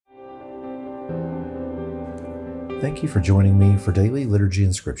Thank you for joining me for Daily Liturgy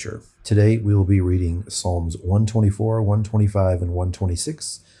and Scripture. Today we will be reading Psalms 124, 125, and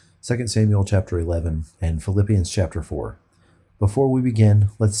 126, 2 Samuel chapter 11, and Philippians chapter 4. Before we begin,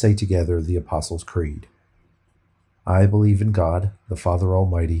 let's say together the Apostles' Creed. I believe in God, the Father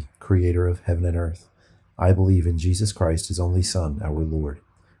Almighty, creator of heaven and earth. I believe in Jesus Christ, his only Son, our Lord.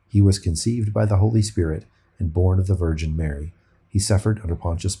 He was conceived by the Holy Spirit and born of the Virgin Mary. He suffered under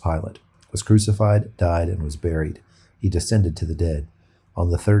Pontius Pilate, was crucified, died, and was buried. He descended to the dead. On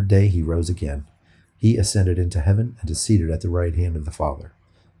the third day he rose again. He ascended into heaven and is seated at the right hand of the Father.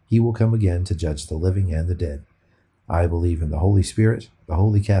 He will come again to judge the living and the dead. I believe in the Holy Spirit, the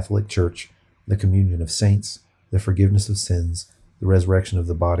Holy Catholic Church, the communion of saints, the forgiveness of sins, the resurrection of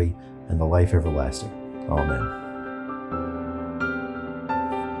the body, and the life everlasting. Amen.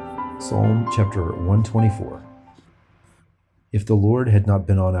 Psalm chapter 124. If the Lord had not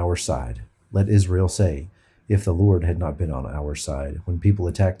been on our side, let Israel say, if the Lord had not been on our side, when people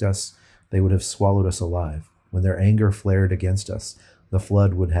attacked us, they would have swallowed us alive. When their anger flared against us, the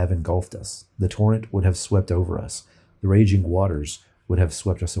flood would have engulfed us. The torrent would have swept over us. The raging waters would have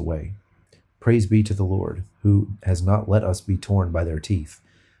swept us away. Praise be to the Lord, who has not let us be torn by their teeth.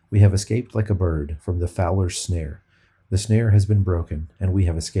 We have escaped like a bird from the fowler's snare. The snare has been broken, and we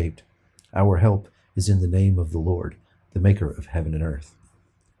have escaped. Our help is in the name of the Lord, the maker of heaven and earth.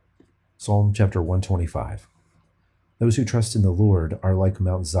 Psalm chapter 125. Those who trust in the Lord are like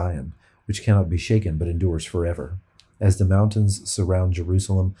Mount Zion, which cannot be shaken but endures forever. As the mountains surround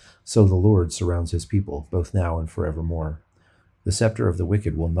Jerusalem, so the Lord surrounds his people, both now and forevermore. The scepter of the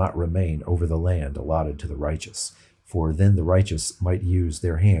wicked will not remain over the land allotted to the righteous, for then the righteous might use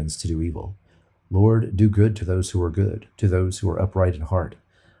their hands to do evil. Lord, do good to those who are good, to those who are upright in heart.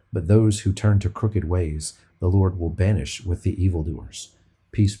 But those who turn to crooked ways, the Lord will banish with the evildoers.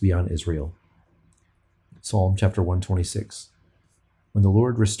 Peace be on Israel. Psalm chapter 126. When the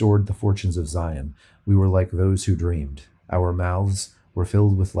Lord restored the fortunes of Zion, we were like those who dreamed. Our mouths were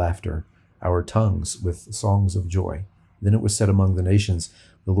filled with laughter, our tongues with songs of joy. Then it was said among the nations,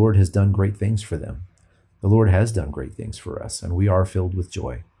 the Lord has done great things for them. The Lord has done great things for us, and we are filled with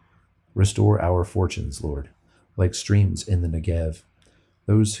joy. Restore our fortunes, Lord, like streams in the Negev.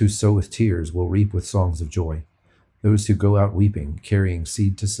 Those who sow with tears will reap with songs of joy. Those who go out weeping, carrying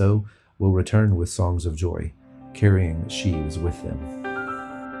seed to sow, will return with songs of joy, carrying sheaves with them.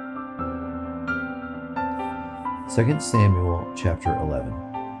 2 Samuel chapter 11.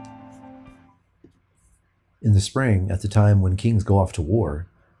 In the spring, at the time when kings go off to war,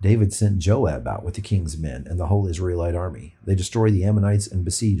 David sent Joab out with the king's men and the whole Israelite army. They destroyed the Ammonites and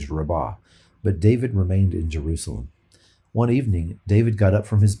besieged Rabbah, but David remained in Jerusalem. One evening, David got up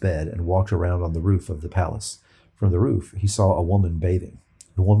from his bed and walked around on the roof of the palace. From the roof, he saw a woman bathing.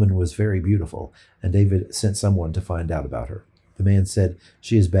 The woman was very beautiful, and David sent someone to find out about her. The man said,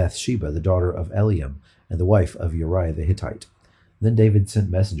 "She is Bathsheba, the daughter of Eliam, and the wife of Uriah the Hittite." Then David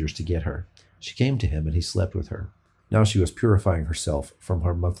sent messengers to get her. She came to him, and he slept with her. Now she was purifying herself from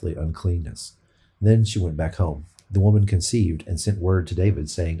her monthly uncleanness. Then she went back home. The woman conceived and sent word to David,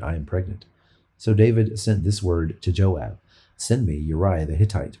 saying, "I am pregnant." So David sent this word to Joab, "Send me Uriah the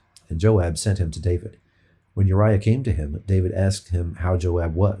Hittite." And Joab sent him to David. When Uriah came to him, David asked him how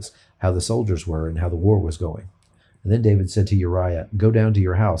Joab was, how the soldiers were, and how the war was going. And then David said to Uriah, "Go down to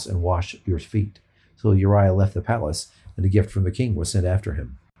your house and wash your feet." So Uriah left the palace, and a gift from the king was sent after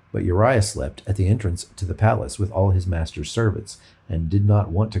him. But Uriah slept at the entrance to the palace with all his master's servants, and did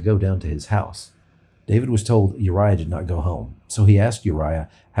not want to go down to his house. David was told Uriah did not go home. So he asked Uriah,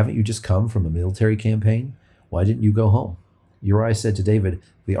 "Haven't you just come from a military campaign? Why didn't you go home?" Uriah said to David,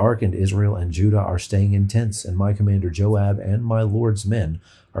 "The ark and Israel and Judah are staying in tents, and my commander Joab and my Lord's men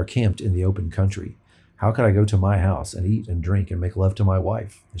are camped in the open country. How could I go to my house and eat and drink and make love to my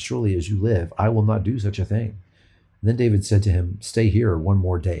wife? As surely as you live, I will not do such a thing." Then David said to him, "Stay here one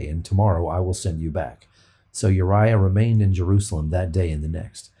more day, and tomorrow I will send you back." So Uriah remained in Jerusalem that day and the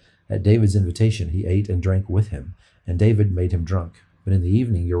next. At David's invitation, he ate and drank with him, and David made him drunk. But in the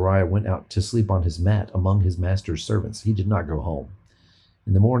evening, Uriah went out to sleep on his mat among his master's servants. He did not go home.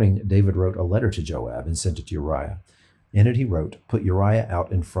 In the morning, David wrote a letter to Joab and sent it to Uriah. In it he wrote, "Put Uriah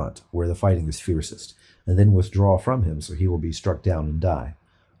out in front, where the fighting is fiercest, and then withdraw from him, so he will be struck down and die."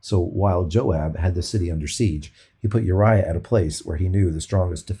 So while Joab had the city under siege, he put Uriah at a place where he knew the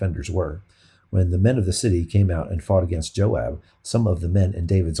strongest defenders were. When the men of the city came out and fought against Joab, some of the men in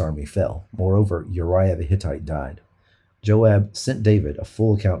David's army fell. Moreover, Uriah the Hittite died. Joab sent David a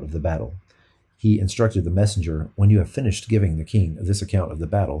full account of the battle. He instructed the messenger, "When you have finished giving the king this account of the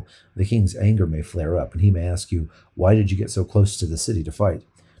battle, the king's anger may flare up, and he may ask you, 'Why did you get so close to the city to fight?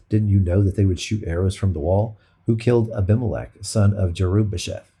 Didn't you know that they would shoot arrows from the wall? Who killed Abimelech, son of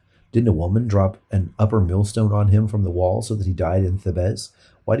Jerubbesheth? Didn't a woman drop an upper millstone on him from the wall so that he died in Thebez?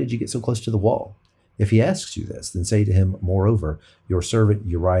 Why did you get so close to the wall? If he asks you this, then say to him, Moreover, your servant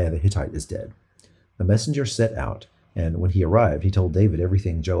Uriah the Hittite is dead. The messenger set out, and when he arrived, he told David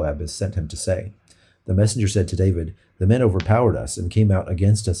everything Joab had sent him to say. The messenger said to David, The men overpowered us and came out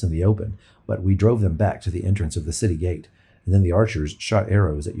against us in the open, but we drove them back to the entrance of the city gate. And then the archers shot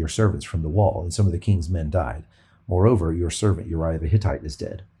arrows at your servants from the wall, and some of the king's men died. Moreover, your servant Uriah the Hittite is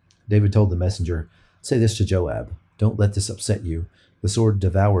dead. David told the messenger, Say this to Joab, Don't let this upset you. The sword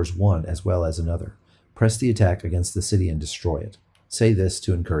devours one as well as another. Press the attack against the city and destroy it. Say this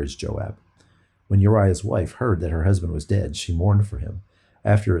to encourage Joab. When Uriah's wife heard that her husband was dead, she mourned for him.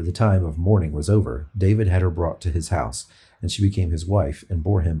 After the time of mourning was over, David had her brought to his house, and she became his wife and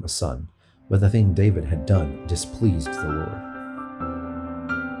bore him a son. But the thing David had done displeased the Lord.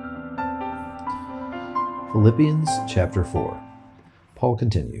 Philippians chapter 4. Paul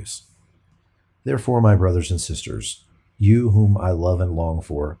continues, Therefore, my brothers and sisters, you whom I love and long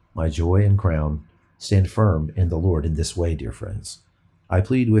for, my joy and crown, stand firm in the Lord in this way, dear friends. I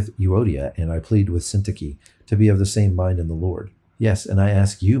plead with Euodia and I plead with Syntyche to be of the same mind in the Lord. Yes, and I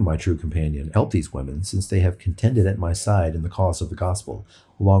ask you, my true companion, help these women, since they have contended at my side in the cause of the gospel,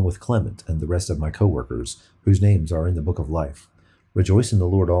 along with Clement and the rest of my co-workers, whose names are in the book of life. Rejoice in the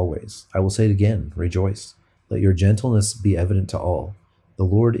Lord always. I will say it again, rejoice. Let your gentleness be evident to all. The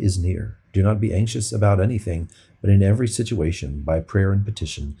Lord is near. Do not be anxious about anything, but in every situation, by prayer and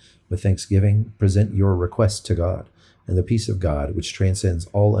petition, with thanksgiving, present your requests to God, and the peace of God, which transcends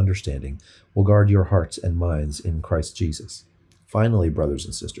all understanding, will guard your hearts and minds in Christ Jesus. Finally, brothers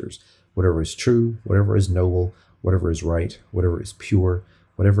and sisters, whatever is true, whatever is noble, whatever is right, whatever is pure,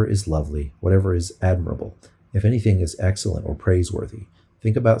 whatever is lovely, whatever is admirable, if anything is excellent or praiseworthy,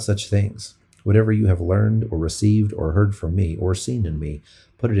 think about such things. Whatever you have learned or received or heard from me or seen in me,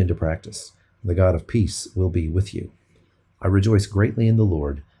 put it into practice. The God of peace will be with you. I rejoice greatly in the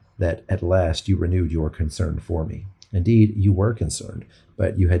Lord that at last you renewed your concern for me. Indeed, you were concerned,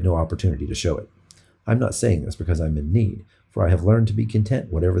 but you had no opportunity to show it. I'm not saying this because I'm in need, for I have learned to be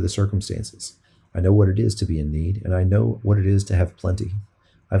content whatever the circumstances. I know what it is to be in need, and I know what it is to have plenty.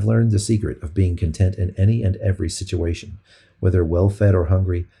 I've learned the secret of being content in any and every situation, whether well-fed or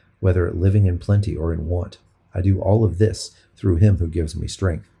hungry, whether living in plenty or in want. I do all of this through him who gives me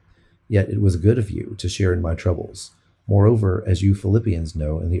strength. Yet it was good of you to share in my troubles. Moreover, as you Philippians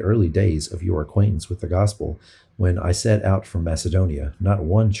know, in the early days of your acquaintance with the gospel, when I set out from Macedonia, not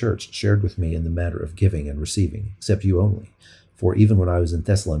one church shared with me in the matter of giving and receiving, except you only. For even when I was in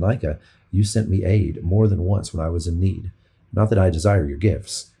Thessalonica, you sent me aid more than once when I was in need. Not that I desire your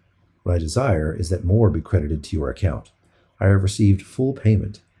gifts. What I desire is that more be credited to your account. I have received full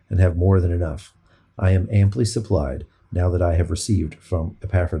payment and have more than enough. I am amply supplied now that I have received from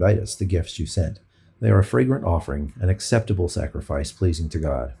Epaphroditus the gifts you sent. They are a fragrant offering, an acceptable sacrifice pleasing to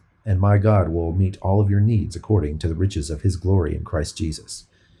God. And my God will meet all of your needs according to the riches of his glory in Christ Jesus.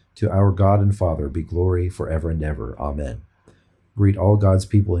 To our God and Father be glory forever and ever. Amen. Greet all God's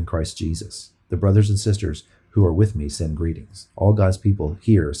people in Christ Jesus. The brothers and sisters who are with me send greetings. All God's people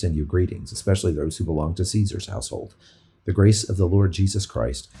here send you greetings, especially those who belong to Caesar's household. The grace of the Lord Jesus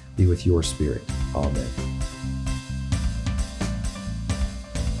Christ be with your spirit. Amen.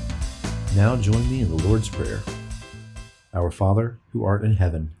 Now join me in the Lord's Prayer. Our Father, who art in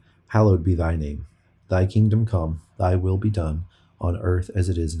heaven, hallowed be thy name. Thy kingdom come, thy will be done, on earth as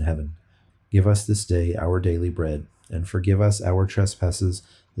it is in heaven. Give us this day our daily bread, and forgive us our trespasses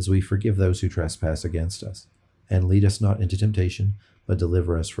as we forgive those who trespass against us. And lead us not into temptation, but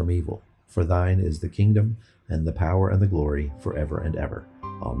deliver us from evil. For thine is the kingdom, and the power, and the glory, forever and ever.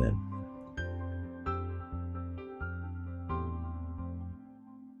 Amen.